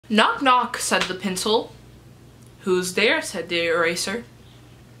Knock knock, said the pencil. Who's there, said the eraser.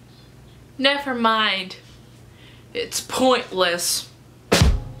 Never mind. It's pointless.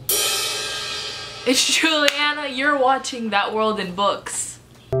 It's Juliana, you're watching That World in Books.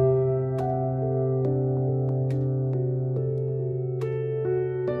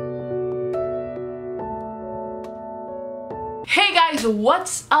 Hey guys,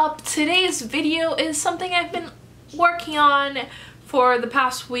 what's up? Today's video is something I've been working on for the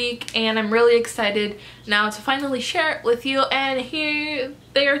past week, and I'm really excited now to finally share it with you. And here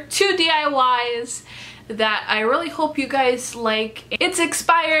they are, 2 DIYs that I really hope you guys like. It's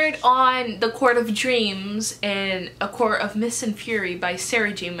inspired on The Court of Dreams and A Court of Mist and Fury by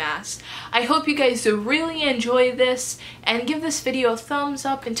J Maas. I hope you guys really enjoy this and give this video a thumbs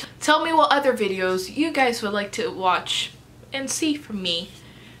up and tell me what other videos you guys would like to watch and see from me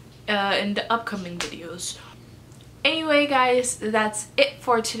in the upcoming videos. Anyway guys, that's it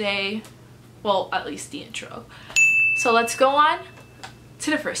for today. Well, at least the intro. So let's go on to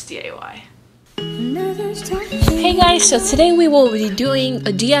the first DIY. Hey guys, so today we will be doing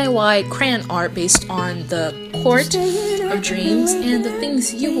a DIY crayon art based on the Court of Dreams, and the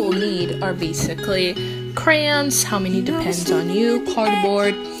things you will need are basically crayons, how many depends on you,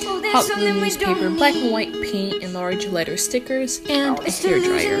 cardboard, hot glue, newspaper, black and white paint, and large letter stickers, and a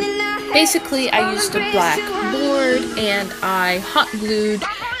hairdryer. Basically, I used a black board and I hot glued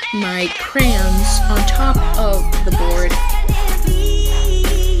my crayons on top of the board.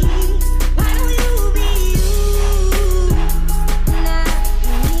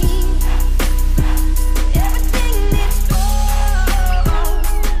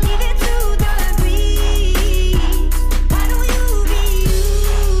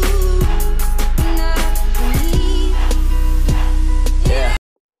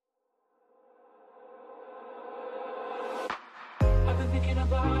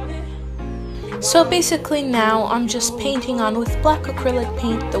 So basically now I'm just painting on with black acrylic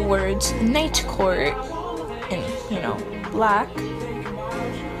paint the words Night Court in, black.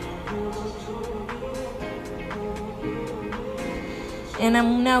 And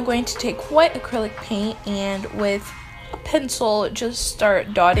I'm now going to take white acrylic paint and with a pencil just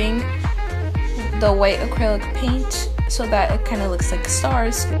start dotting the white acrylic paint so that it kind of looks like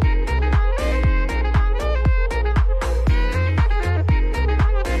stars.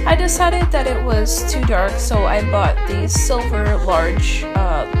 I decided that it was too dark, so I bought these silver large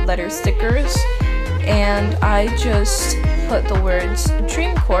letter stickers, and I just put the words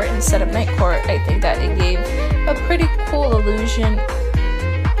Dream Court instead of Night Court. I think that it gave a pretty cool illusion.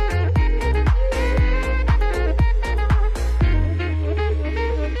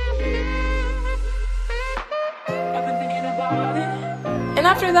 And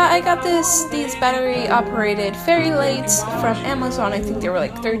after that, I got these battery operated fairy lights from Amazon. I think they were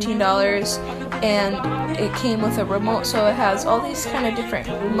like $13, and it came with a remote, so it has all these kind of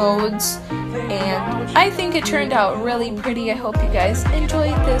different modes, and I think it turned out really pretty. I hope you guys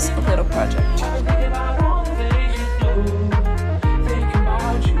enjoyed this little project.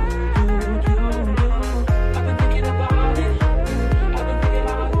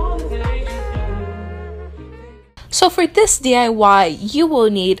 So for this DIY, you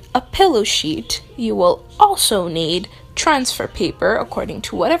will need a pillow sheet. You will also need transfer paper, according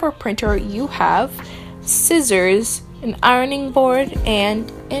to whatever printer you have, scissors, an ironing board,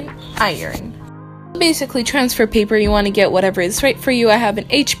 and an iron. Basically, transfer paper, you want to get whatever is right for you. I have an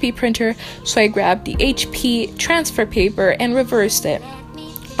HP printer, so I grabbed the HP transfer paper and reversed it.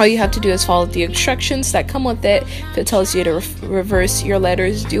 All you have to do is follow the instructions that come with it. If it tells you to reverse your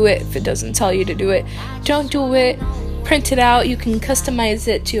letters, do it. If it doesn't tell you to do it, don't do it. Print it out. You can customize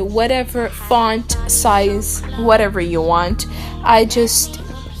it to whatever font, size, whatever you want. I just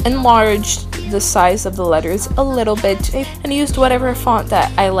enlarged the size of the letters a little bit and used whatever font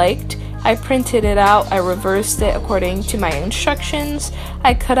that I liked. I printed it out, I reversed it according to my instructions,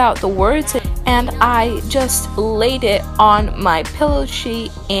 I cut out the words, and I just laid it on my pillow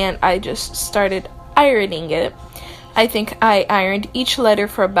sheet and I just started ironing it. I think I ironed each letter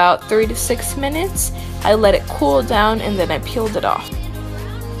for about 3 to 6 minutes. I let it cool down and then I peeled it off.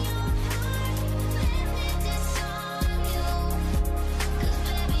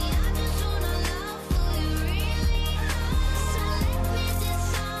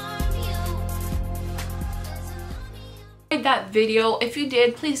 That video. If you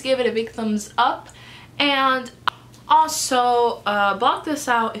did, please give it a big thumbs up, and also block this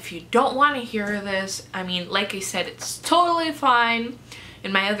out if you don't want to hear this. I mean, like I said, it's totally fine.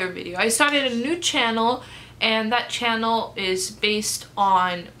 In my other video, I started a new channel, and that channel is based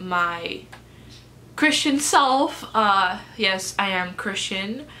on my Christian self. Yes, I am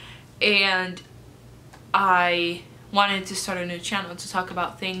Christian, and I wanted to start a new channel to talk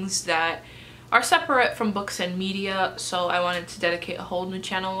about things that are separate from books and media, so I wanted to dedicate a whole new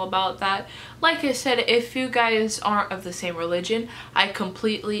channel about that. Like I said, if you guys aren't of the same religion, I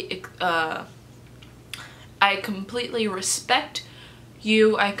completely respect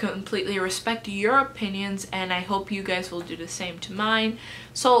you. I completely respect your opinions, and I hope you guys will do the same to mine.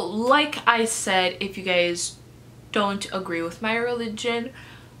 So like I said, if you guys don't agree with my religion,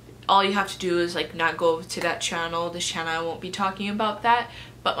 all you have to do is like not go over to that channel. This channel, I won't be talking about that,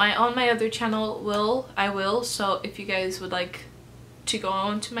 but on my other channel I will. So if you guys would like to go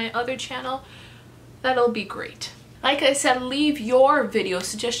on to my other channel, that'll be great. Like I said, leave your video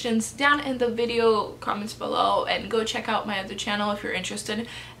suggestions down in the video comments below, and go check out my other channel if you're interested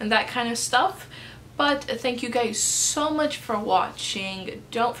in that kind of stuff. But thank you guys so much for watching.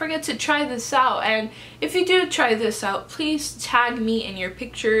 Don't forget to try this out, and if you do try this out, please tag me in your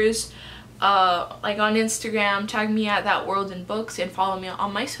pictures, like on Instagram, tag me at That World in Books, and follow me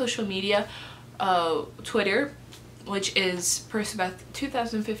on my social media, Twitter, which is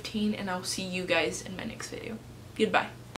Percebeth2015, and I'll see you guys in my next video. Goodbye.